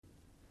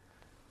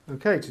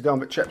Okay, today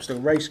I'm at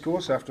Chepstow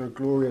Racecourse after a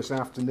glorious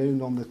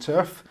afternoon on the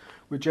turf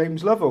with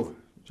James Lovell.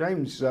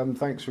 James,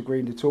 thanks for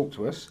agreeing to talk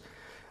to us.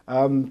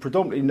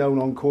 Predominantly known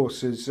on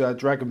course as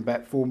Dragon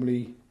Bet,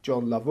 formerly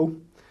John Lovell,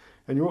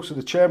 and you're also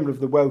the chairman of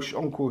the Welsh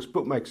On-Course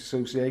Bookmakers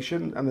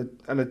Association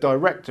and a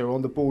director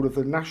on the board of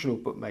the National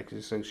Bookmakers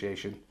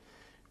Association.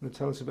 You want to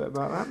tell us a bit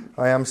about that?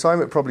 I am,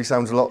 Simon. It probably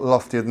sounds a lot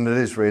loftier than it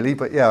is, really,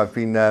 but yeah, I've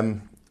been.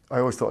 I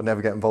always thought I'd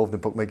never get involved in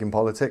bookmaking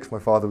politics. My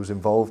father was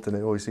involved, and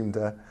it always seemed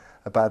a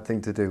bad thing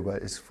to do,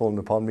 but it's fallen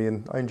upon me,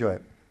 and I enjoy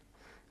it.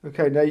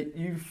 Okay, now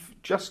you've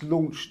just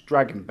launched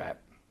Dragon Bet.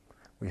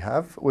 We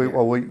have.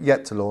 We're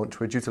yet to launch.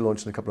 We're due to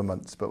launch in a couple of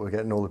months, but we're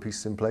getting all the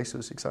pieces in place, so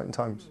it's exciting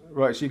times.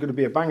 Right, so you're going to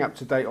be a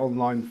bang-up-to-date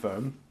online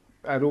firm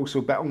and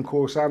also bet on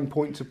course and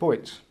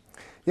point-to-points.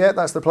 Yeah,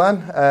 that's the plan.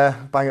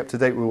 Bang up to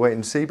date, we'll wait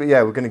and see. But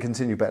yeah, we're going to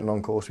continue betting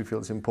on course. We feel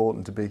it's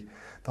important to be,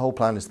 the whole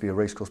plan is to be a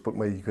racecourse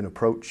bookmaker you can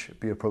approach,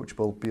 be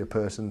approachable, be a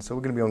person. So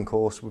we're going to be on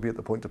course. We'll be at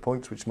the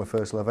point-to-points, which is my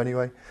first love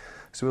anyway.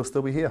 So we'll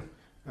still be here.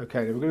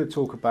 Okay, now we're going to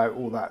talk about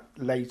all that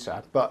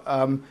later. But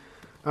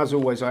as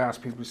always, I ask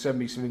people to send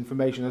me some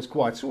information. That's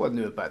quite, so I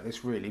knew about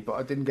this really, but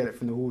I didn't get it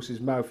from the horse's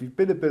mouth. You've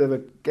been a bit of a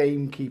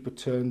gamekeeper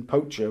turned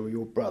poacher with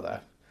your brother.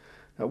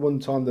 At one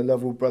time, the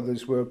Lovell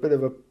brothers were a bit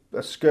of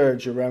a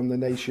scourge around the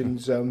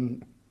nation's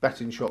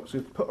betting shops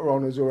with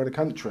put-her-oners all over the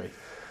country.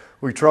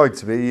 We tried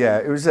to be, yeah.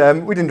 It was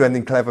we didn't do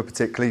anything clever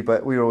particularly,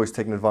 but we were always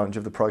taking advantage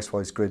of the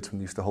price-wise grids when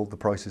we used to hold the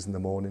prices in the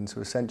morning. So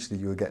essentially,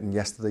 you were getting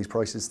yesterday's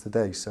prices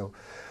today. So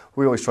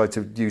we always tried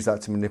to use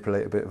that to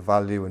manipulate a bit of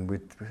value, and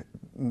we'd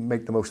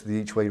make the most of the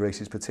each-way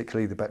races,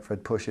 particularly the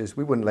Betfred pushes.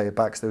 We wouldn't lay it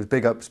back, so there was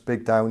big ups,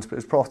 big downs, but it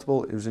was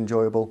profitable, it was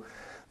enjoyable.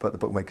 But the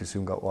bookmakers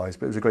soon got wise.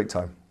 But it was a great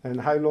time. And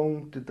how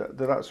long did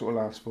that sort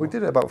of last for? We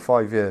did it about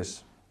 5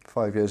 years.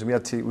 5 years, and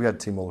we had a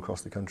team all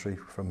across the country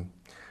from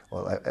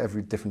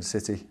every different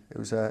city. It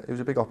was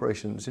a big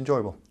operation. It was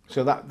enjoyable.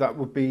 So that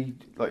would be,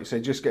 like you say,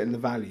 just getting the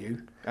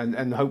value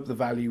and hope the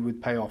value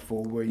would pay off,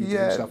 or were you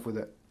doing stuff with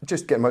it?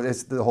 Just getting,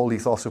 it's the whole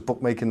ethos of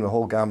bookmaking, the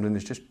whole gambling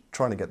is just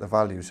trying to get the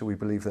value. So we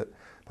believe that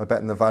by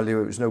betting the value,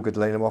 it was no good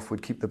laying them off.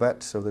 We'd keep the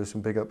bet. So there's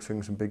some big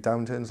upswings and big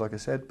downturns, like I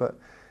said, but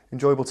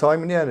enjoyable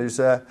time. And yeah, it was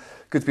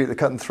good to be at the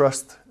cut and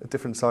thrust, a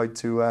different side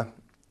to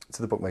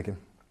the bookmaking.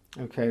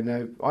 Okay,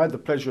 now I had the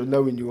pleasure of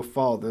knowing your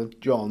father,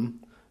 John,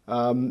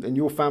 and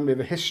your family have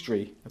a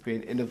history of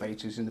being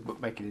innovators in the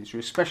bookmaking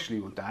industry, especially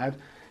your dad,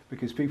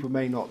 because people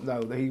may not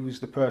know that he was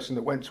the person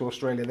that went to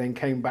Australia, then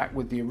came back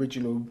with the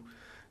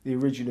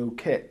original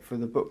kit for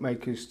the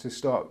bookmakers to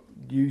start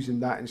using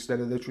that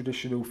instead of the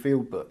traditional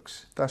field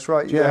books. That's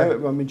right, Do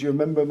you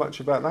remember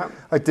much about that?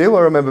 I do.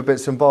 I remember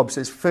bits and bobs.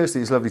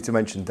 Firstly, it's lovely to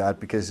mention Dad,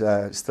 because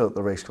still at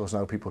the racecourse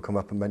now, people come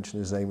up and mention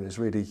his name, and it's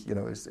really,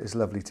 it's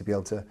lovely to be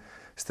able to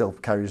still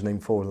carry his name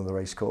forward on the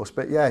racecourse.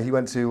 But yeah, he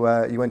went to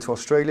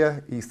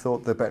Australia. He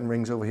thought the betting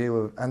rings over here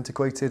were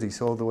antiquated. He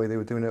saw the way they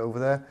were doing it over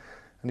there,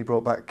 and he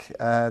brought back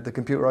the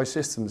computerised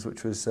systems,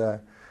 which was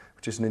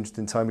just an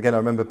interesting time. Again, I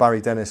remember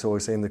Barry Dennis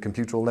always saying, the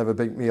computer will never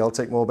beat me, I'll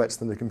take more bets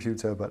than the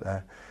computer.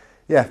 But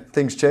yeah,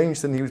 things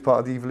changed, and he was part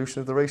of the evolution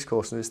of the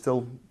racecourse, and it's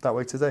still that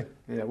way today.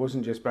 Yeah, it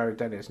wasn't just Barry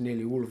Dennis,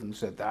 nearly all of them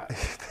said that.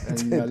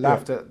 And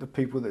laughed at the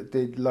people that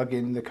did lug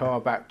in the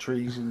car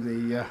batteries and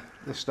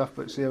the stuff,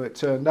 but see how it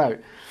turned out.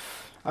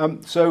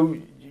 So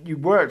you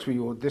worked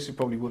with this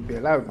probably wouldn't be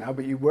allowed now,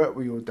 but you worked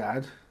with your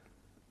dad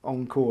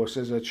on course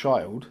as a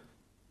child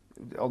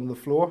on the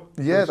floor?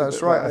 Yeah,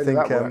 that's right. I think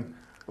I've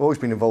always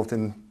been involved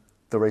in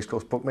the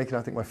racecourse bookmaking.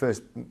 I think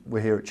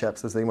we're here at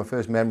Chepstow. My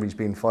first memories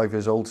being 5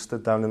 years old,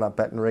 stood down in that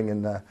betting ring,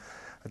 and I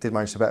did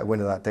manage to bet a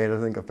winner that day, and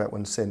I think I've bet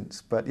one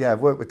since. But yeah,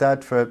 I've worked with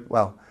Dad for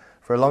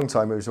a long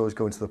time. It was always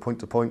going to the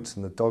point-to-points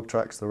and the dog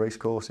tracks, the race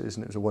courses,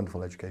 and it was a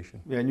wonderful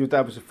education. Yeah, and your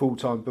dad was a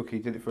full-time bookie,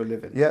 did it for a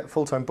living? Yeah,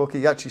 full-time bookie.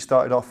 He actually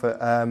started off at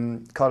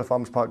Cardiff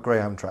Arms Park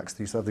Greyhound tracks.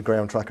 They used to have the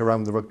Greyhound track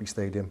around the rugby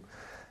stadium.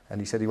 And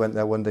he said he went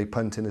there one day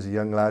punting as a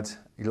young lad.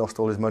 He lost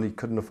all his money,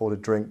 couldn't afford a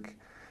drink.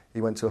 He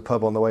went to a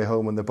pub on the way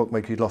home, and the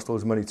bookmaker he'd lost all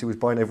his money to was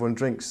buying everyone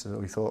drinks. So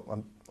we thought,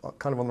 I'm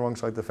kind of on the wrong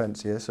side of the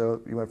fence here. So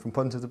he went from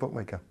punter to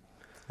bookmaker.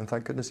 And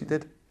thank goodness he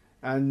did.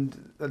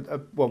 And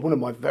one of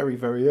my very,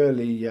 very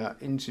early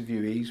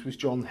interviewees was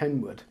John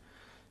Henwood.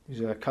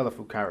 He's a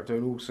colourful character,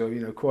 and also,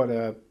 quite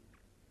a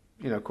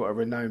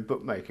renowned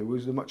bookmaker.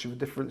 Was there much of a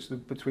difference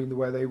between the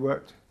way they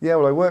worked? Yeah,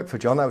 well, I worked for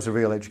John. That was a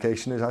real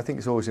education. I think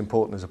it's always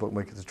important as a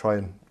bookmaker to try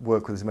and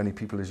work with as many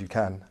people as you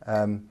can.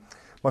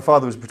 My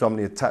father was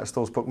predominantly a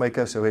Tattersalls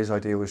bookmaker, so his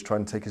idea was try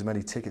and take as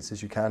many tickets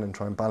as you can and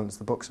try and balance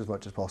the books as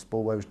much as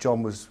possible, whereas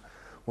John was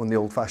one of the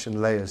old-fashioned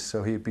layers,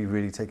 so he'd be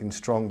really taking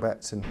strong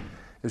bets, and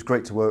it was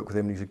great to work with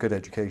him. He's a good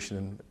education,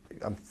 and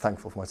I'm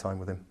thankful for my time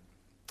with him.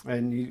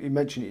 And you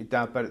mentioned your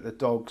dad bet at the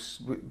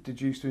Dogs. Did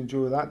you used to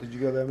enjoy that? Did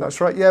you go there much?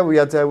 That's right, yeah.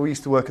 We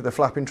used to work at the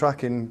Flapping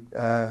Track in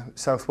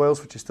South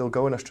Wales, which is still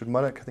going, Ystrad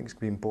Mynach. I think it's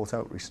been bought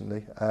out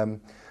recently.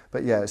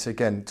 But yeah, it's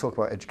again, talk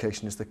about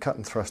education, it's the cut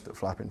and thrust at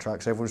Flapping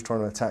Tracks. Everyone's trying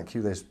to attack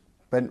you. There's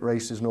bent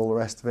races and all the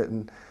rest of it.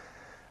 And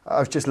I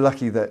was just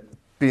lucky that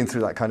being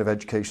through that kind of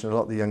education, a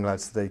lot of the young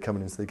lads today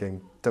coming into the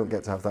game don't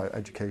get to have that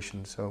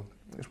education. So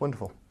it's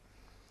wonderful.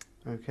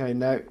 Okay,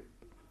 now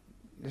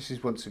this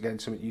is once again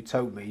something you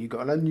told me. You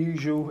got an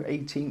unusual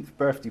 18th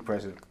birthday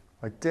present.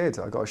 I did.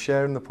 I got a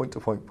share in the Point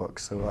to Point book,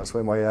 so that's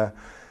where my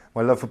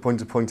love for Point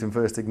to Pointing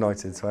first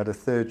ignited. So I had a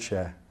third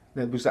share.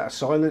 Now, was that a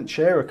silent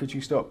share, or could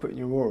you start putting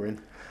your oar in?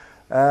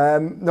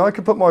 No, I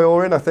could put my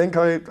oar in. I think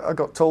I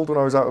got told when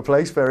I was out of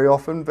place very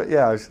often, but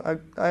yeah,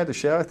 I had a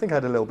share. I think I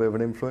had a little bit of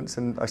an influence,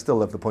 and I still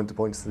love the Point to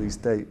Points to this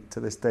day.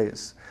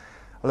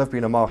 I love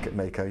being a market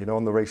maker. You know,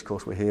 on the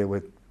racecourse we're here,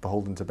 we're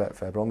beholden to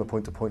Betfair, but on the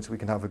Point to Points we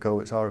can have a go.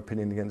 It's our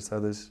opinion against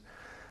others,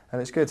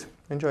 and it's good.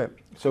 Enjoy it.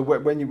 So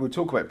when you will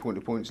talk about Point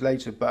to Points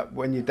later, but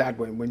when your dad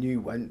went, when you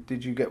went,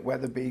 did you get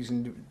Weatherby's,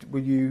 and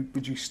would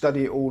you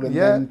study it all and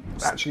then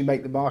actually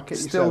make the market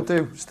yourself?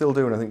 Still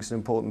do, and I think it's an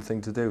important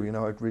thing to do. You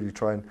know, I'd really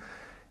try and.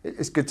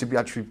 It's good to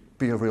actually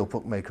be a real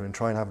bookmaker and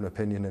try and have an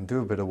opinion and do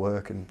a bit of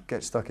work and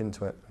get stuck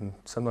into it. And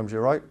sometimes you're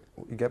right,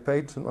 you get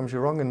paid, sometimes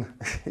you're wrong and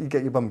you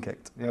get your bum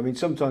kicked. Yeah, I mean,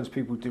 sometimes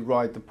people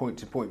deride the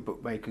point-to-point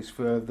bookmakers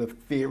for the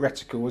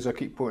theoretical, as I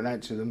keep pointing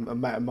out to them,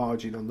 amount of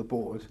margin on the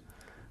board.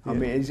 I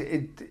mean,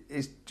 do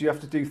you have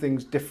to do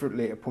things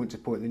differently at a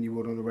point-to-point than you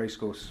would on a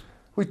racecourse?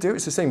 We do.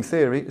 It's the same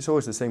theory. It's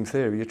always the same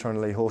theory. You're trying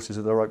to lay horses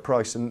at the right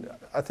price. And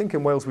I think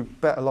in Wales we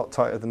bet a lot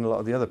tighter than a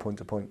lot of the other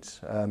point-to-points.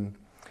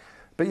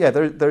 But yeah,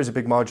 there is a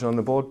big margin on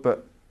the board,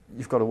 but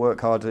you've got to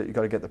work hard. You've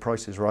got to get the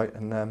prices right,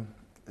 and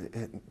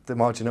the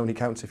margin only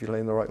counts if you're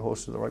laying the right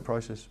horses at the right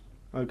prices.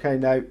 Okay,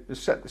 now to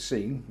set the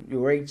scene,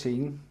 you're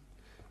 18,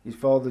 your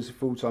father's a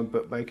full-time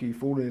bookmaker, you've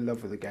fallen in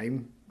love with the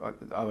game.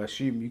 I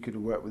assume you could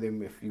have worked with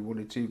him if you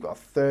wanted to. You've got a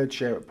third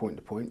share at Point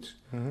to Points,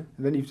 and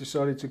then you've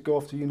decided to go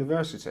off to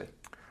university.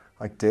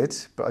 I did,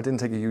 but I didn't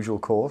take a usual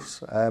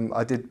course.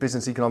 I did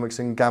business economics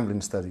and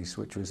gambling studies,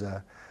 which was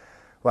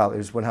well, it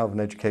was one hell of an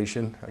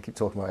education. I keep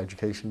talking about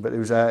education, but it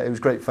was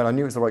great fun. I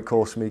knew it was the right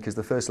course for me because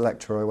the first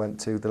lecturer I went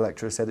to, the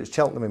lecturer said, it's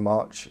Cheltenham in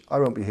March, I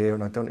won't be here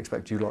and I don't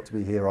expect you lot to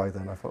be here either.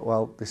 And I thought,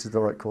 well, this is the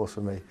right course for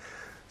me.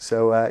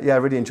 So yeah, I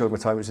really enjoyed my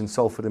time. It was in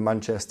Salford in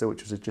Manchester,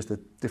 which was just a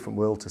different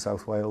world to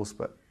South Wales,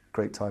 but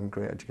great time,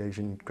 great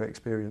education, great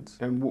experience.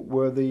 And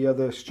were the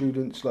other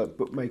students like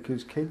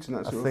bookmakers, kids and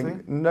that sort of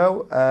thing?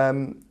 No.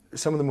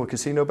 Some of them were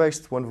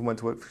casino-based. One of them went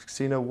to work for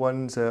casino.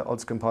 One's an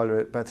odds compiler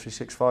at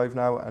Bet365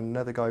 now, and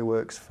another guy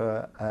works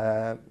for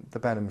the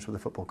Benhams with the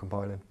football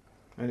compiling.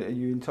 And are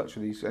you in touch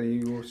with these? Are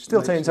you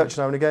still staying in touch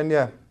now and again?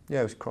 Yeah,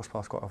 we cross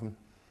paths quite often.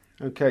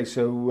 Okay,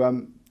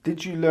 so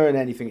did you learn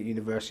anything at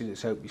university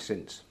that's helped you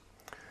since?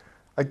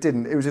 I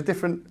didn't. It was a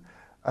different.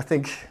 I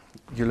think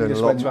you learn a lot. You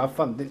just went to have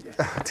fun, didn't you?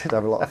 I did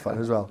have a lot of fun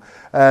as well.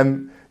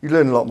 You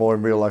learn a lot more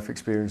in real life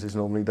experiences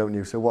normally, don't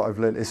you? So what I've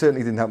learned, it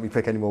certainly didn't help me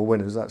pick any more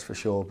winners, that's for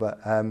sure. But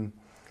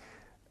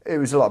it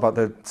was a lot about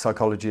the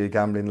psychology of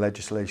gambling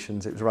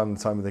legislations. It was around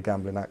the time of the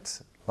Gambling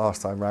Act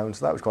last time round,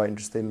 so that was quite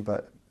interesting.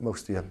 But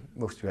most of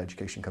your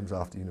education comes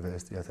after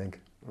university, I think.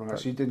 Right.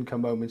 So you didn't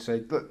come home and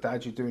say, "Look,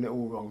 Dad, you're doing it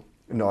all wrong."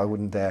 No, I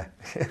wouldn't dare.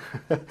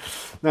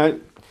 Now,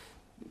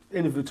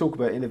 talk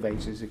about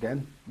innovators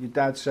again. Your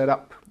dad set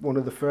up one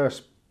of the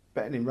first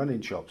betting and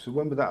running shops. So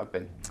when would that have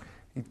been?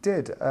 He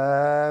did.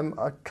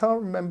 I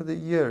can't remember the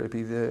year. It'd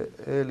be the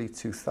early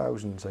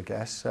 2000s, I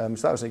guess. So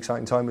that was an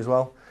exciting time as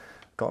well.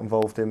 Got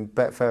involved in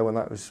Betfair when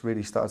that was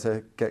really started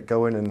to get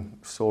going, and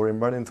saw him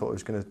running. Thought it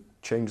was going to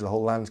change the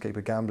whole landscape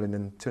of gambling,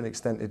 and to an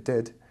extent it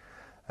did.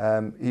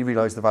 He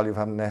realised the value of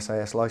having an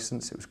SIS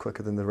licence. It was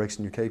quicker than the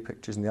Racing UK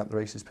pictures and the At the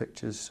Races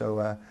pictures. So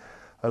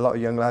a lot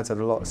of young lads had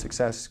a lot of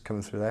success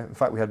coming through there. In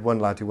fact, we had one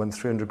lad who won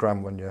 300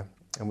 grand one year,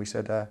 and we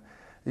said, are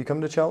you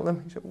coming to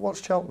Cheltenham? He said,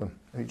 what's Cheltenham?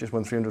 And he just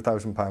won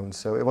 £300,000.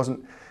 So it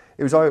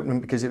was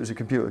eye-opening because it was a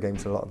computer game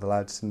to a lot of the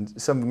lads, and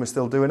some of them are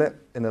still doing it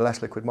in a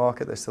less liquid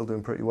market. They're still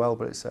doing pretty well,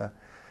 but it's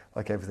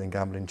like everything,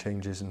 gambling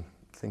changes and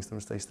things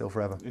don't stay still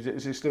forever.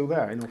 Is it still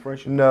there in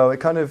operation? No,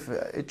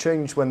 it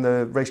changed when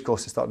the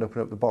racecourses started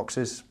opening up the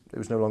boxes. It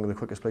was no longer the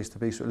quickest place to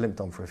be, so it limped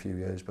on for a few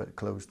years, but it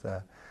closed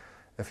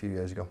a few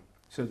years ago.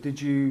 So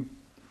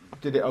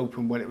did it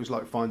open when it was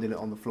like finding it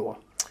on the floor?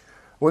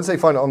 I wouldn't say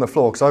find it on the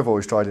floor, because I've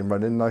always tried in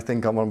running, and I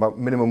think I'm on about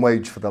minimum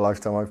wage for the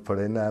lifetime I've put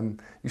in.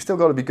 You've still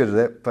got to be good at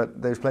it,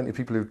 but there's plenty of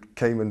people who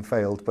came and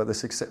failed, but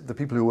the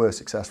people who were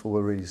successful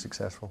were really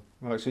successful.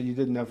 Right, so you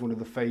didn't have one of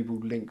the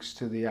fabled links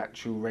to the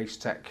actual race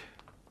tech?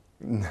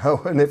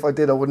 No, and if I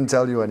did, I wouldn't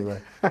tell you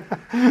anyway.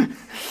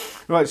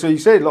 Right, so you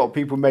say a lot of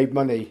people made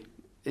money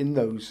in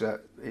those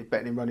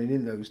betting and running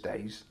in those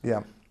days.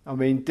 Yeah. I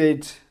mean,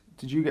 did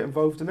you get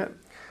involved in it?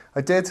 I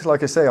did.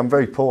 Like I say, I'm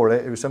very poor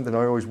at it. It was something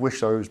I always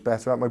wished I was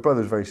better at. My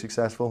brother was very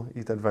successful.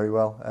 He did very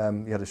well.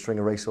 He had a string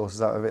of racehorses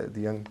out of it at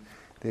the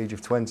age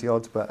of 20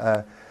 odd.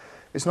 But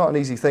it's not an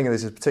easy thing.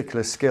 There's a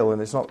particular skill,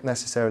 and it's not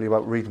necessarily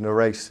about reading a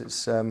race.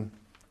 It's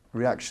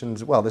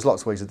reactions. Well, there's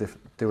lots of ways of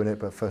doing it,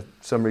 but for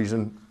some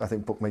reason, I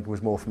think bookmaking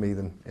was more for me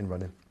than in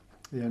running.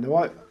 Yeah,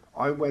 no,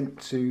 I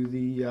went to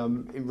the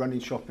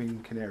running shop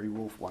in Canary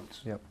Wharf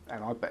once. Yep.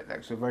 And I bet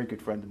next to a very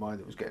good friend of mine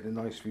that was getting a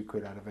nice few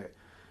quid out of it.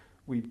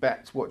 We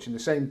bet watching the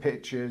same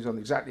pictures on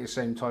exactly the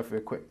same type of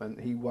equipment.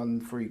 He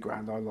won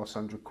 £3,000, I lost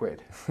 100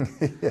 quid.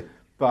 Yeah.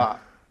 But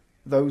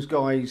those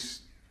guys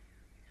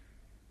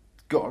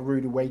got a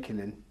rude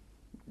awakening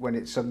when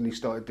it suddenly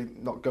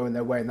started not going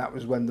their way, and that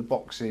was when the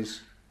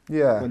boxes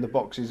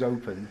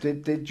opened.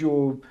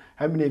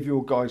 How many of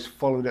your guys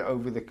followed it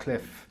over the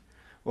cliff,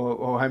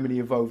 or how many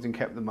evolved and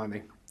kept the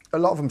money? A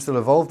lot of them still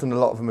evolved, and a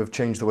lot of them have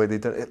changed the way they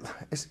do it.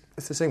 It's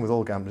the same with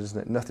all gamblers,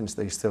 isn't it? Nothing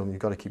stays still, and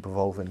you've got to keep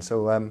evolving.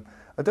 So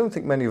I don't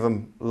think many of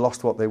them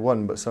lost what they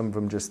won, but some of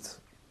them just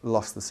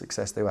lost the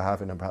success they were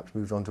having and perhaps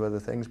moved on to other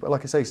things. But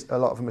like I say, a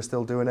lot of them are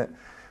still doing it.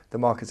 The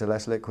markets are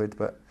less liquid,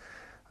 but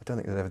I don't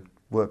think they'd ever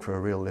work for a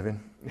real living.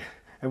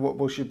 And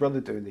what's your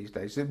brother doing these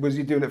days? Was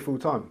he doing it full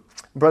time?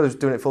 My brother's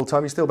doing it full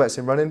time. He still bets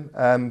in running,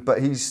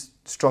 but he's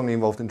strongly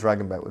involved in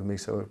Dragon Bet with me.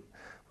 So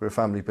we're a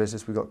family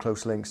business. We've got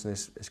close links, and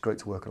it's great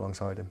to work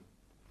alongside him.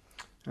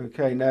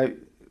 Okay, now,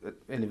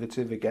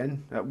 innovative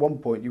again. At one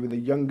point, you were the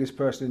youngest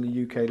person in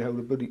the UK to hold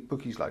a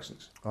bookie's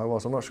licence. I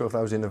was. I'm not sure if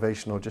that was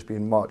innovation or just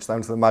being marched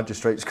down to the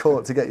magistrate's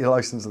court to get your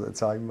licence at the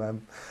time. I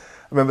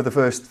remember the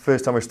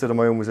first time I stood on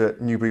my own was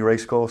at Newbury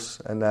Racecourse,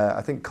 and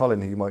I think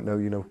Colin, who you might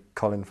know,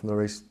 Colin from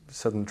the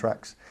Southern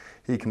Tracks,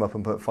 he came up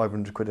and put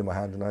 500 quid in my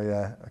hand, and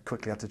I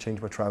quickly had to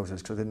change my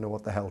trousers because I didn't know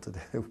what the hell to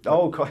do.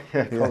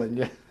 Colin,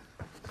 yeah.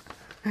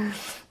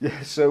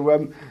 Yeah, so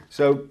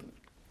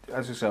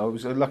as I say, I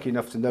was lucky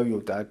enough to know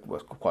your dad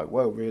quite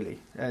well, really,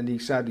 and he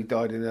sadly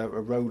died in a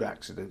road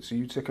accident. So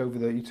you took over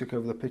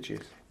the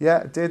pitches.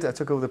 Yeah, I did. I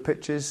took over the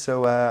pitches.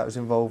 So I was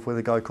involved with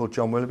a guy called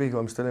John Willoughby, who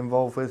I'm still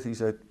involved with.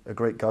 He's a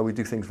great guy. We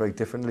do things very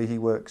differently. He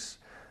works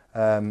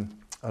a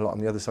lot on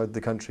the other side of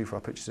the country for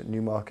our pitches at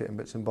Newmarket and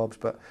bits and bobs.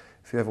 But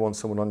if you ever want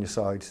someone on your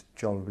side,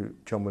 John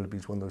Willoughby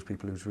is one of those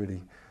people who's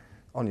really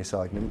on your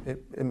side, and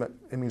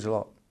it means a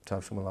lot to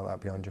have someone like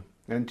that behind you.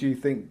 And do you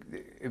think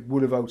it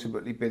would have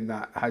ultimately been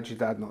that had your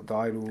dad not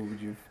died, or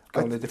would you have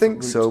gone a different route? I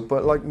think so, route?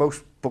 but like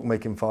most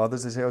bookmaking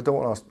fathers, they say, I don't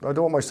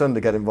want my son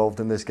to get involved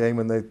in this game,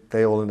 and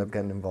they all end up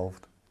getting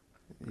involved.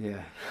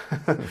 Yeah.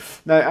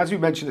 Now, as we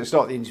mentioned at the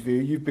start of the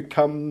interview, you've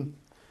become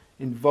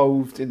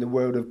involved in the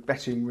world of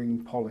betting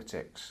ring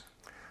politics.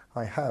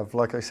 I have.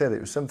 Like I said,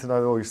 it was something I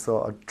always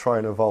thought I'd try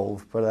and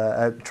avoid,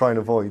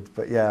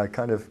 but yeah,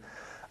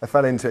 I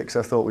fell into it because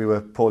I thought we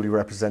were poorly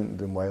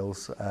represented in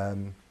Wales.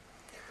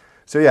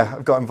 So yeah,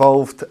 I've got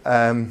involved,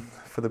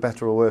 for the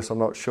better or worse, I'm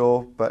not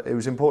sure, but it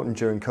was important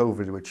during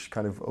COVID, which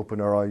kind of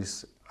opened our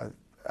eyes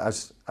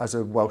as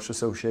a Welsh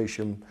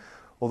association.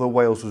 Although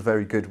Wales was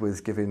very good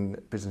with giving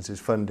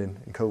businesses funding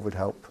and COVID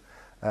help,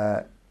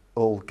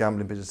 all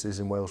gambling businesses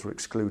in Wales were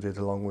excluded,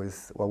 along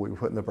with, we were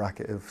put in the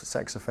bracket of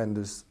sex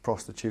offenders,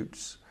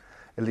 prostitutes,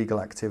 illegal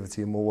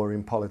activity, and more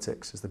worrying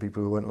politics as the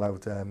people who weren't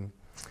allowed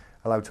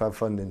to have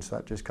funding. So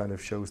that just kind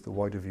of shows the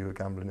wider view of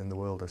gambling in the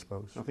world, I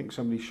suppose. I think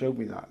somebody showed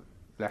me that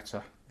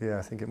letter. Yeah,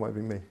 I think it might have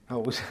been me. Oh,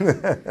 was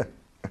it?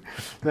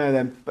 No,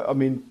 then, but I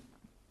mean,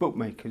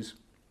 bookmakers,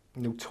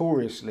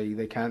 notoriously,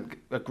 they can't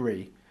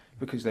agree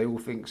because they all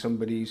think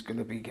somebody's going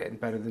to be getting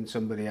better than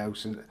somebody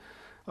else. And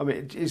I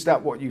mean, is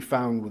that what you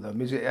found with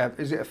them? Is it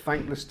a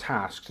thankless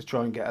task to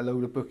try and get a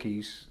load of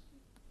bookies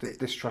that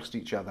distrust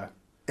each other?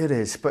 It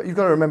is, but you've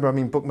got to remember, I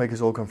mean,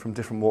 bookmakers all come from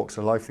different walks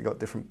of life. They've got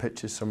different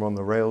pitches. Some are on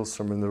the rails,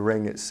 some are in the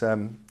ring. It's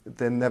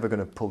they're never going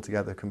to pull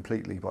together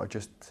completely, but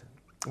it's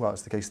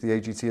the case of the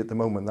AGT at the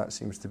moment. That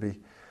seems to be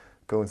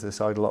going to the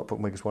side. A lot of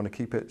bookmakers want to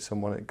keep it,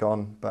 some want it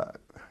gone, but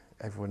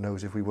everyone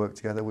knows if we work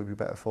together, we'll be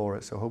better for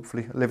it. So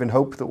hopefully, I live in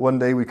hope that one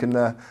day we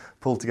can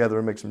pull together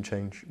and make some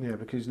change. Yeah,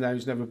 because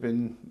now's never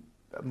been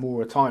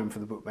more a time for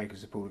the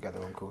bookmakers to pull together,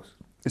 of course.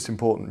 It's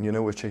important,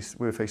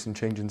 we're facing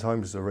changing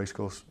times as a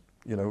racecourse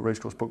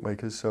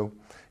bookmakers. So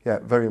yeah,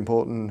 very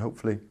important, and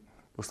hopefully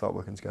we'll start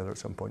working together at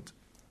some point.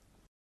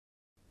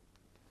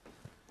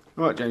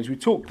 All right, James, we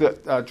talked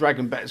that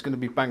Dragon Bet is going to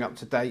be bang up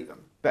to date,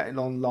 betting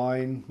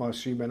online, I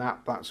assume an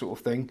app, that sort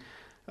of thing.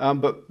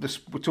 But the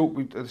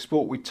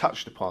sport we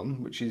touched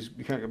upon, which is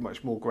you can't get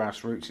much more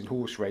grassroots in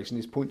horse racing,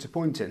 is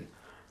point-to-pointing.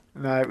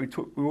 Now, we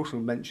also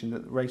mentioned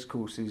that the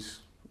racecourse it's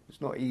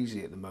not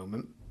easy at the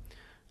moment.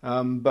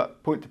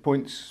 But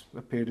point-to-points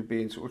appear to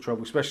be in sort of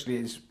trouble, especially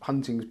as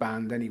hunting's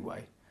banned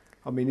anyway.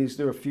 I mean, is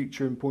there a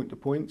future in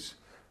point-to-points?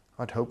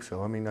 I'd hope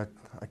so. I mean, I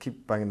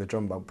keep banging the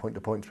drum about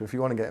point-to-points, but if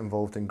you want to get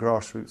involved in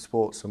grassroots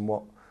sports and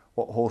what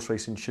horse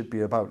racing should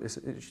be about,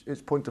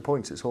 it's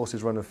point-to-points. It's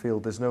horses run a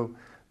field. There's no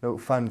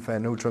fanfare,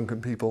 no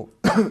drunken people.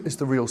 It's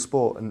the real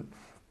sport, and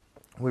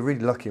we're really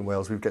lucky in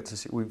Wales.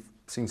 We've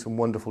seen some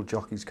wonderful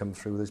jockeys come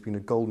through. There's been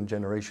a golden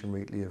generation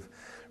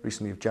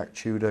recently of Jack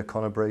Tudor,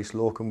 Conor Brace,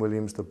 Lorcan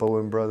Williams, the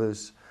Bowen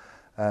brothers.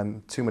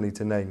 Too many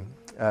to name.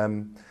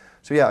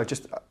 So yeah,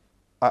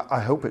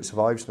 I hope it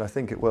survives, and I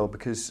think it will,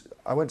 because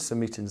I went to some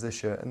meetings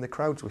this year and the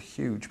crowds were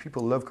huge.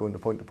 People love going to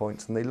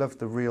point-to-points, and they love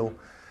the real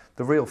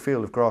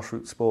feel of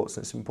grassroots sports,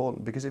 and it's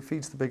important because it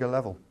feeds the bigger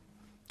level.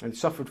 And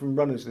suffered from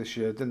runners this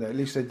year, didn't they? At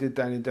least they did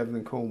down in Devon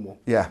and Cornwall.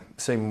 Yeah,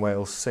 same in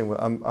Wales.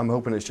 I'm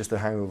hoping it's just a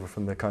hangover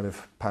from the kind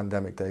of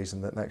pandemic days,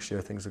 and that next year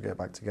things will get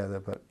back together.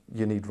 But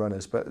you need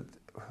runners. But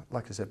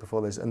like I said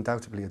before, there's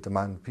undoubtedly a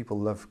demand. People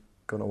love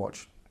going to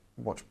watch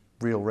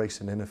real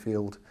racing in a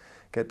field,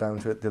 get down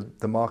to it.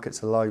 The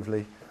markets are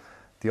lively.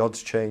 The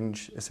odds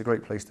change. It's a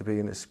great place to be,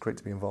 and it's great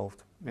to be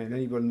involved. And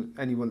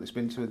anyone that's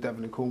been to a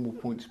Devon and Cornwall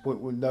point to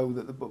point will know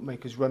that the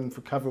bookmakers run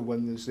for cover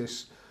when there's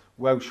this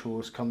Welsh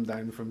horse come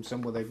down from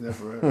somewhere they've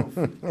never heard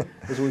of.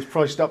 It's always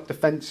priced up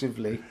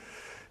defensively.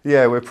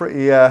 Yeah, we're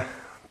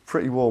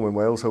pretty warm in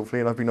Wales, hopefully,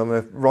 and I've been on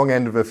the wrong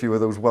end of a few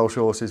of those Welsh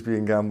horses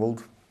being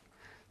gambled.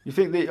 You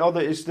think the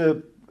other is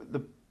the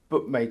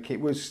bookmaking?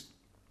 It was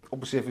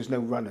obviously if there's no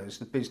runners,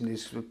 the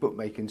business of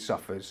bookmaking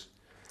suffers.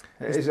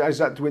 Has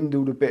that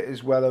dwindled a bit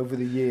as well over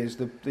the years?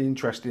 The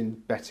interest in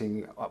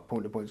betting up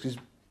point to points, because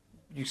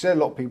you said a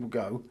lot of people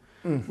go.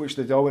 Which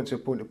they do. I went to a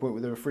point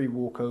where there were free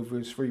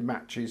walkovers, free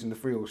matches, and the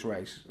free horse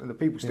race, and the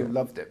people still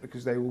loved it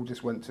because they all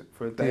just went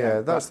for a day. Yeah,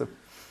 out. That's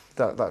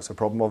the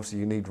problem. Obviously,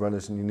 you need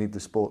runners and you need the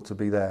sport to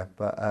be there.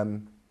 But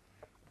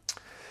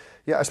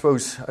yeah, I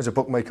suppose as a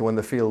bookmaker, when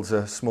the fields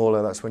are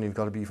smaller, that's when you've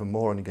got to be even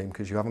more on your game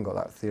because you haven't got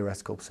that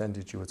theoretical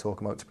percentage you were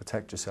talking about to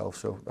protect yourself.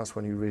 So that's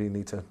when you really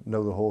need to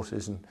know the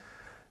horses and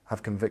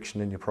have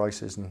conviction in your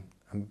prices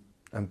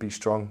and be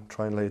strong.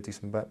 Try and lay a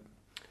decent bet.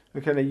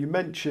 Okay, now you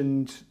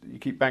mentioned you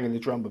keep banging the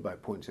drum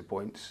about point to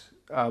points,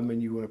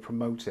 and you want to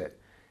promote it.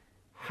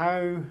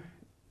 How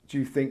do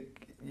you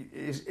think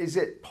is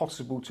it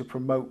possible to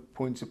promote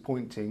point to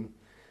pointing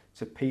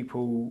to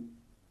people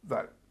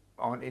that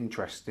aren't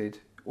interested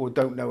or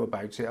don't know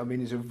about it? I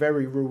mean, it's a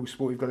very rural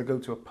sport. You've got to go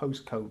to a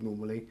postcode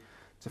normally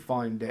to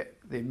find it.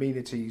 The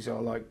amenities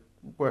are like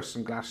worse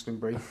than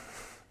Glastonbury,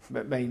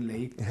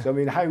 mainly. Yeah. So I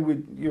mean, how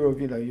would you're a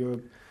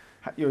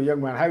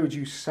young man? How would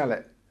you sell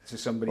it to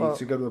somebody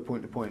to go to a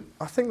point to point?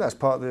 I think that's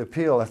part of the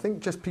appeal. I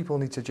think just people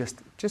need to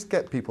just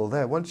get people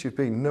there. Once you've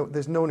been,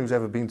 there's no one who's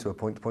ever been to a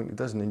point to point who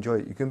doesn't enjoy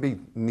it. You can be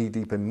knee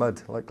deep in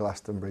mud like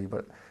Glastonbury,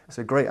 but it's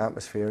a great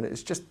atmosphere and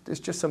it's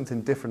just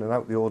something different and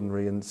out the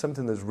ordinary and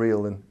something that's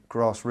real and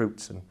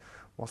grassroots, and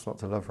what's not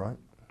to love, right?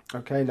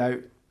 Okay, now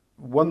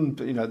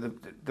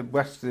the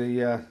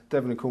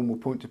Devon and Cornwall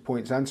point to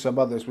points and some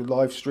others were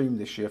live streamed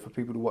this year for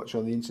people to watch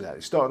on the internet.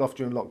 It started off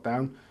during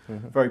lockdown,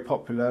 very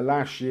popular.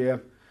 Last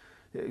year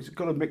it's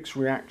got a mixed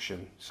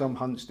reaction. Some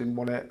hunts didn't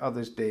want it,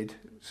 others did.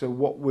 So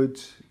do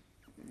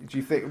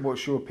you think,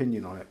 what's your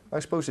opinion on it? I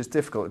suppose it's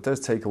difficult. It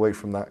does take away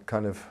from that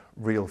kind of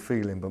real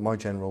feeling, but my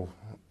general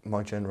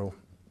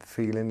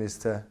feeling is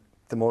the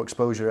more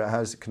exposure it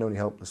has, it can only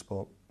help the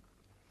sport.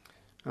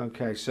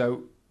 Okay,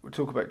 so we'll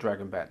talk about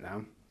Dragon Bet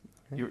now.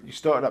 You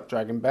started up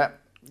Dragon Bet.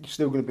 You're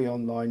still going to be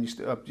online.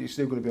 You're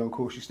still going to be on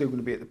course. You're still going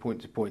to be at the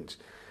point to point.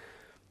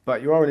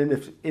 But you are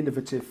an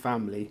innovative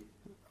family.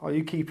 Are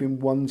you keeping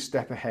one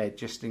step ahead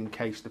just in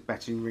case the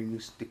betting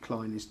ring's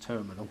decline is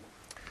terminal?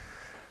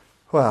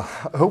 Well,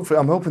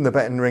 I'm hoping the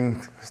betting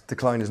ring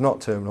decline is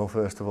not terminal,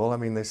 first of all. I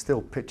mean, there's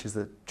still pitches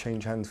that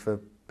change hands for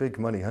big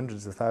money,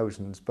 hundreds of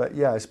thousands. But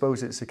yeah, I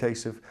suppose it's a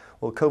case of,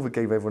 well, COVID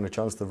gave everyone a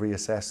chance to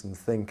reassess and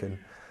think,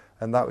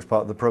 and that was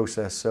part of the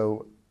process.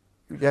 So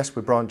yes,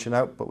 we're branching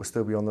out, but we'll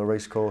still be on the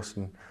race course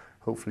and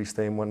hopefully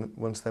staying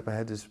one step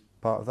ahead is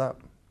part of that.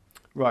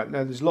 Right,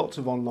 now there's lots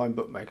of online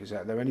bookmakers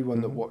out there.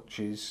 Anyone that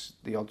watches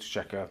the odds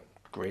checker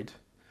grid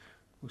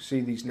will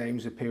see these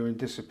names appear and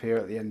disappear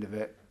at the end of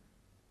it.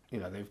 You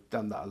know, they've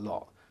done that a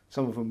lot.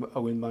 Some of them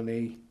owing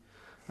money,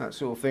 that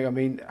sort of thing. I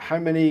mean, how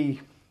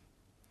many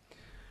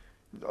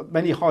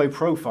high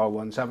profile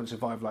ones haven't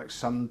survived, like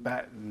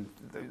Sunbet and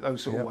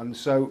those sort of ones.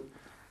 So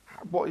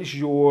what is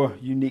your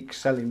unique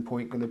selling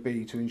point going to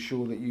be to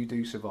ensure that you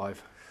do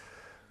survive?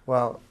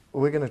 Well,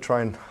 we're going to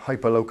try and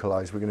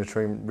hyper-localise. We're going to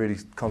try and really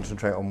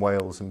concentrate on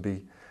Wales and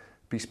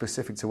be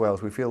specific to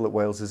Wales. We feel that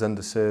Wales is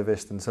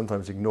underserviced and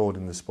sometimes ignored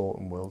in the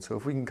sporting world. So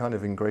if we can kind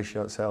of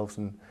ingratiate ourselves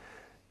and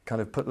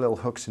kind of put little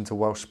hooks into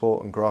Welsh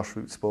sport and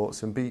grassroots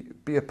sports and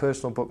be a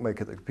personal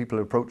bookmaker that people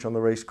approach on the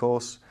race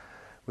course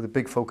with a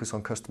big focus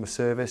on customer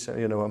service.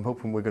 You know, I'm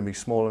hoping we're going to be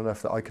small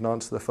enough that I can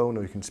answer the phone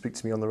or you can speak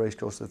to me on the race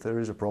course if there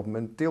is a problem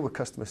and deal with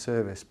customer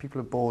service.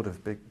 People are bored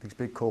of these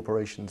big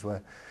corporations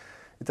where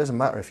it doesn't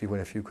matter if you win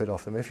a few quid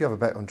off them. If you have a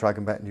bet on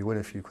Dragon Bet and you win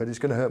a few quid, it's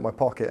going to hurt my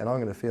pocket and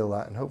I'm going to feel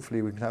that, and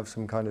hopefully we can have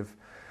some kind of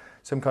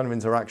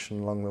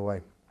interaction along the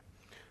way.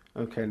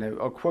 Okay, now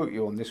I'll quote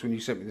you on this when you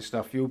sent me the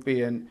stuff. You'll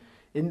be an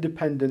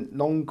independent,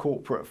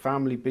 non-corporate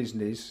family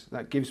business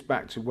that gives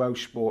back to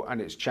Welsh sport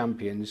and its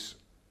champions.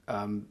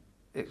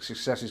 Its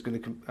success is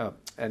going to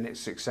and its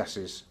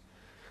successes.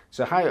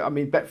 So how? I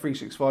mean,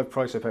 Bet365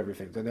 price up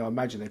everything. Don't they? I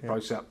imagine they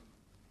price up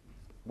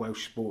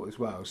Welsh sport as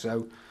well.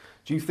 So,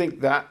 do you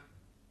think that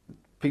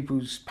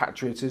people's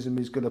patriotism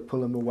is going to pull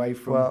them away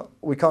from? Well,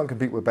 we can't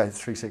compete with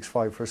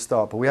Bet365 for a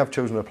start, but we have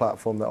chosen a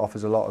platform that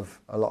offers a lot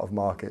of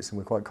markets, and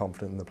we're quite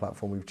confident in the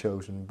platform we've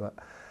chosen. But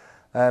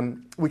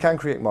we can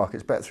create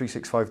markets.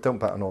 Bet365 don't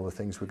bet on all the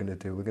things we're going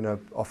to do. We're going to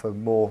offer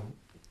more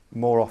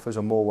offers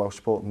on more Welsh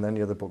sport than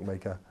any other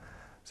bookmaker.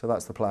 So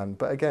that's the plan.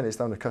 But again, it's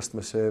down to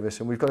customer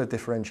service, and we've got to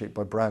differentiate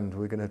by brand.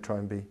 We're going to try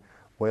and be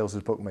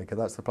Wales's bookmaker.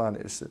 That's the plan.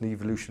 It's an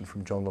evolution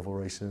from John Lovell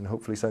Racing, and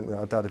hopefully something that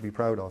our dad would be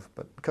proud of.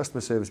 But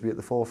customer service be at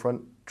the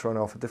forefront, trying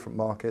to offer different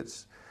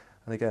markets.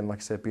 And again, like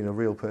I said, being a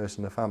real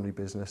person, a family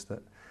business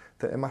that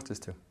it matters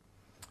to.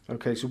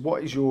 Okay, so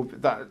what is your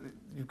that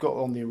you've got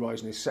on the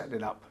horizon is setting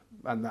it up,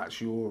 and that's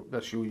your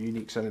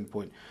unique selling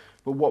point.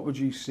 But what would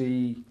you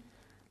see?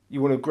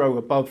 You want to grow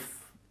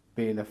above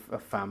being a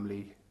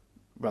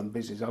family-run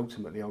business.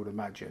 Ultimately, I would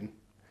imagine.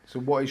 So,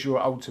 what is your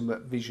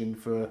ultimate vision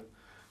for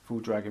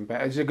Dragon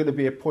Bet? Is there going to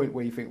be a point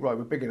where you think, right,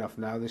 we're big enough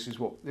now? This is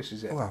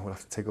it. Well, we'll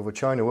have to take over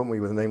China, won't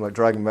we, with a name like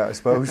Dragon Bet, I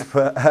suppose.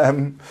 But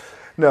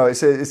no,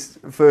 it's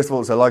first of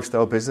all, it's a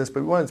lifestyle business, but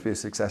we want it to be a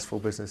successful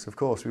business. Of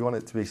course, we want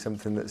it to be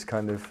something that's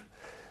kind of.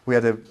 We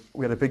had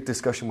a big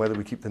discussion whether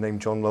we keep the name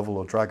John Lovell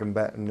or Dragon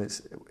Bet, and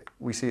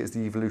we see it as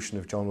the evolution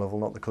of John Lovell,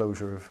 not the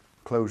closure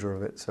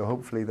of it. So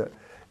hopefully that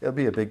it'll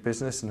be a big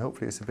business, and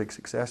hopefully it's a big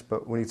success.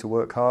 But we need to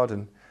work hard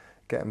and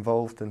get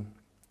involved, and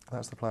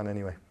that's the plan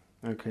anyway.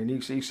 Okay, and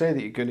you say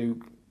that you're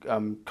going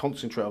to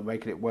concentrate on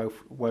making it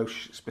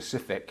Welsh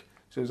specific.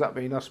 So does that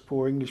mean us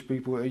poor English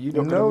people? Are you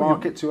not going to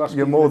market to us?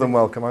 You're more than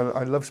welcome.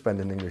 I love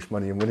spending English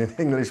money and winning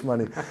English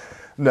money.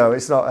 No,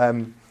 it's not.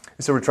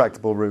 It's a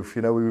retractable roof.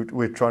 You know,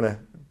 we're trying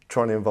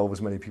to involve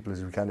as many people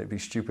as we can. It'd be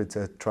stupid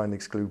to try and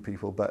exclude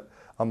people, but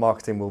our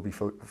marketing will be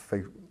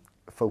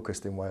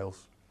focused in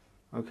Wales.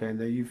 Okay,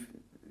 now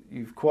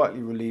you've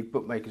quietly relieved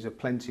bookmakers of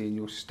plenty in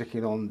your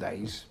sticking on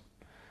days.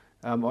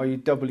 Are you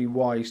doubly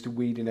wise to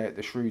weeding out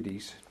the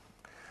shrewdies?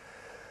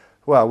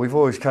 Well, we've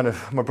always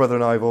my brother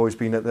and I have always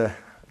been at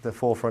the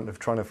forefront of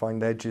trying to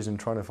find edges and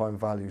trying to find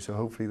value. So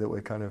hopefully that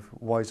we're kind of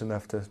wise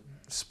enough to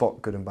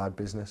spot good and bad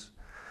business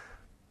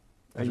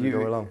as we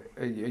go along.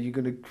 Are you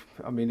going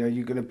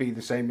to be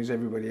the same as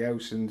everybody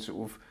else and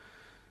sort of,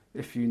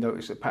 if you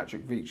notice that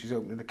Patrick Veach is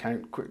opening an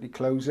account, quickly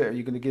close it? Are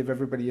you going to give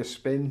everybody a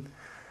spin?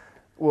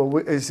 Well,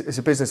 it's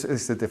a business.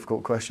 It's a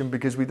difficult question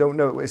because we don't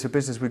know. It's a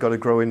business we've got to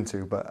grow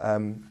into, but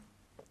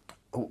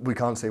we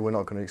can't say we're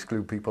not going to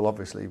exclude people,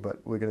 obviously, but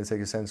we're going to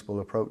take a sensible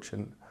approach,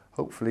 and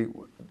hopefully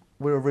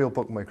we're a real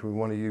bookmaker. We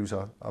want to use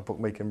our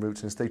bookmaking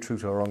roots and stay true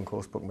to our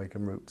on-course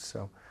bookmaking roots.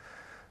 So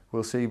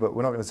we'll see, but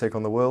we're not going to take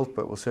on the world,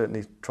 but we'll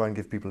certainly try and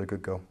give people a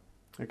good go.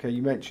 Okay,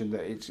 you mentioned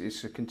that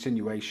it's a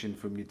continuation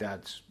from your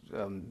dad's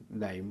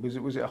name.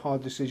 Was it a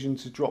hard decision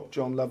to drop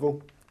John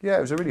Lovell? Yeah,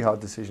 it was a really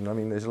hard decision. I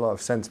mean, there's a lot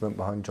of sentiment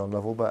behind John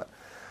Lovell, but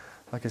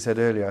like I said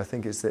earlier, I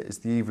think it's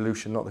the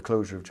evolution, not the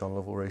closure of John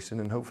Lovell Racing,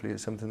 and hopefully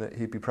it's something that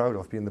he'd be proud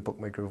of. Being the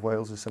bookmaker of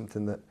Wales is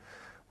something that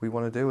we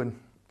want to do, and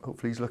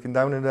hopefully he's looking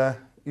down and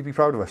he'd be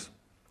proud of us.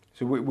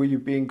 So will you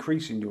be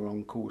increasing your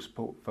on-course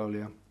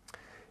portfolio?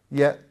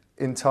 Yeah,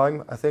 in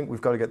time. I think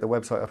we've got to get the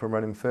website up and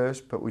running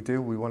first, but we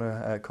want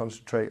to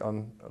concentrate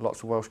on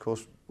lots of Welsh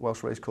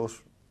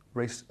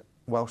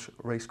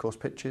racecourse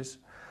pitches.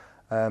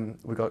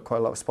 We've got quite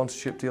a lot of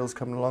sponsorship deals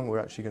coming along. We're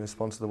actually going to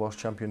sponsor the Welsh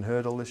Champion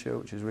Hurdle this year,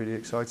 which is really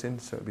exciting.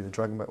 So it'll be the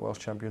Dragon Bet Welsh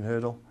Champion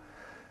Hurdle.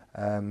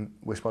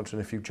 We're sponsoring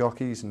a few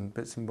jockeys and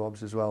bits and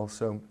bobs as well.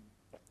 So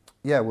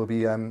yeah,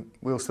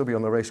 we'll still be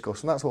on the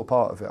racecourse, and that's all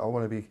part of it. I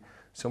want to be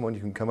someone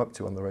you can come up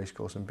to on the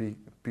racecourse and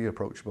be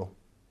approachable.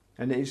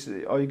 And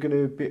are you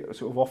going to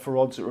sort of offer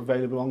odds that are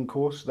available on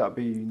course? That'd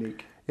be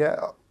unique. Yeah,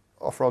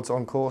 offer odds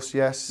on course,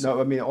 yes. No,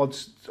 I mean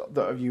odds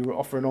that you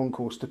offering on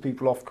course to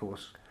people off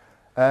course.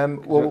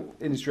 Well,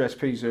 industry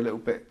SPs are a little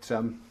bit.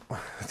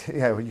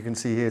 Yeah, well, you can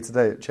see here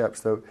today at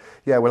Chepstow.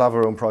 Yeah, we'll have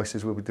our own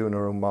prices. We'll be doing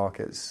our own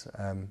markets.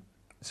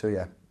 So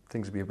yeah,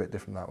 things will be a bit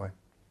different that way.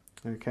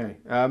 Okay.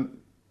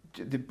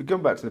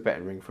 Going back to the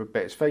betting ring for a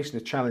bit, it's facing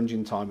a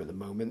challenging time at the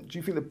moment. Do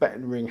you think the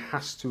betting ring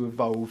has to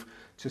evolve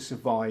to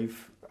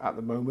survive at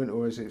the moment,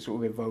 or is it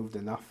sort of evolved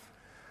enough?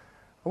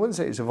 I wouldn't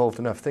say it's evolved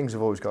enough. Things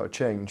have always got to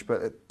change,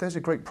 but there's a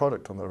great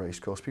product on the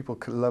racecourse. People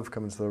love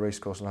coming to the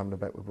racecourse and having a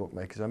bet with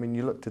bookmakers. I mean,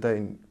 you look today,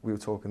 and we were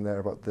talking there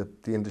about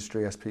the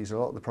industry SPs. A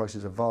lot of the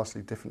prices are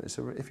vastly different.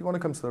 So if you want to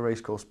come to the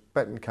racecourse,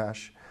 bet in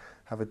cash,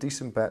 have a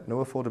decent bet, no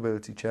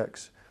affordability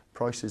checks,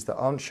 prices that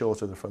aren't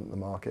short of the front of the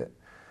market,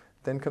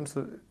 then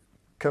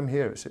come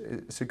here.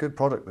 It's a good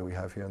product that we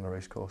have here on the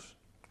racecourse.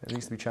 It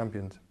needs to be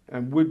championed.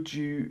 And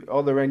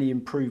are there any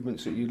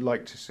improvements that you'd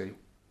like to see?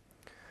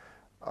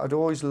 I'd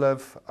always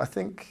love, I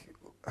think,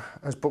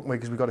 as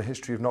bookmakers, we've got a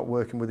history of not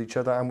working with each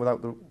other and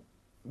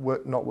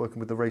not working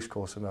with the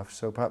racecourse enough.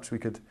 So perhaps we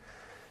could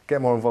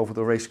get more involved with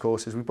the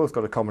racecourses. We've both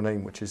got a common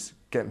aim, which is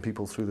getting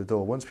people through the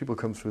door. Once people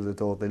come through the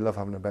door, they love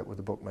having a bet with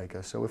the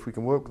bookmaker. So if we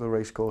can work with the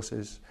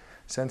racecourses,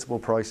 sensible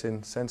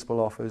pricing, sensible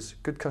offers,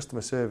 good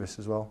customer service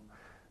as well,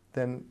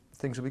 then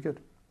things will be good.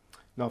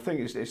 No, I think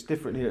it's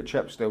different here at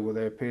Chepstow, where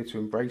they appear to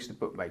embrace the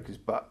bookmakers,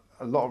 but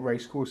a lot of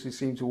racecourses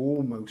seem to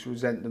almost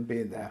resent them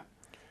being there.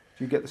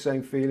 Do you get the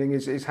same feeling?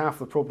 Is half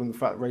the problem the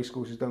fact that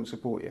racecourses don't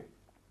support you?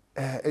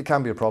 It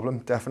can be a problem,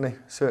 definitely.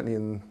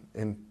 Certainly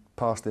in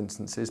past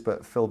instances,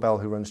 but Phil Bell,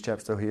 who runs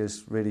Chepstow, he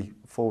is really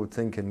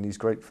forward-thinking and he's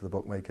great for the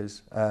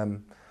bookmakers.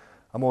 I'm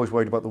always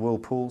worried about the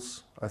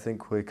whirlpools. I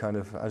think we're kind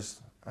of,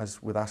 as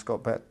with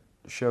Ascot Bet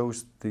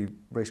shows, the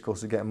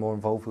racecourses are getting more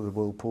involved with the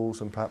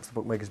whirlpools and perhaps the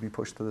bookmakers be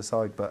pushed to the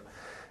side, but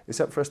it's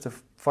up for us to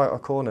fight our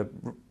corner.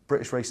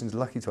 British racing's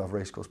lucky to have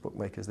racecourse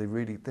bookmakers.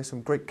 There's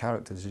some great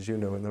characters, as you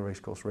know, in the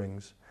racecourse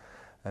rings.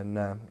 And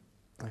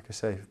like I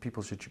say,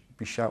 people should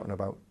be shouting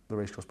about the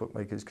racecourse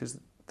bookmakers because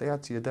they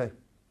add to your day.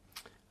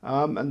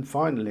 And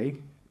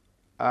finally,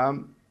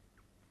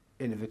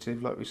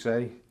 Innovative, like we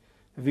say.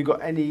 Have you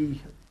got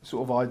any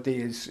sort of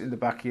ideas in the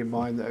back of your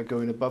mind that are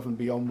going above and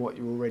beyond what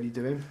you're already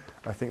doing?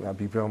 I think that'd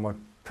be beyond my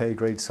pay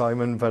grade,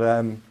 Simon,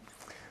 but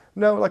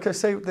no, like I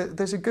say,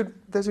 there's a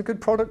good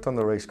product on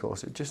the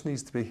racecourse. It just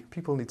needs to be,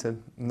 people need to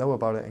know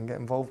about it and get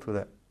involved with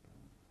it.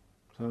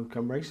 So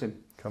come racing.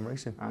 Come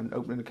racing. And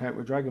open an account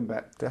with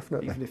DragonBet.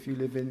 Definitely. Even if you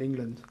live in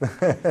England.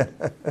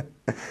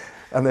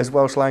 And there's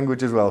Welsh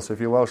language as well, so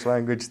if you're Welsh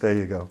language, there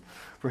you go.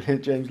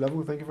 Brilliant, James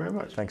Lovell. Thank you very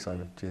much. Thanks,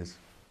 Simon. Cheers.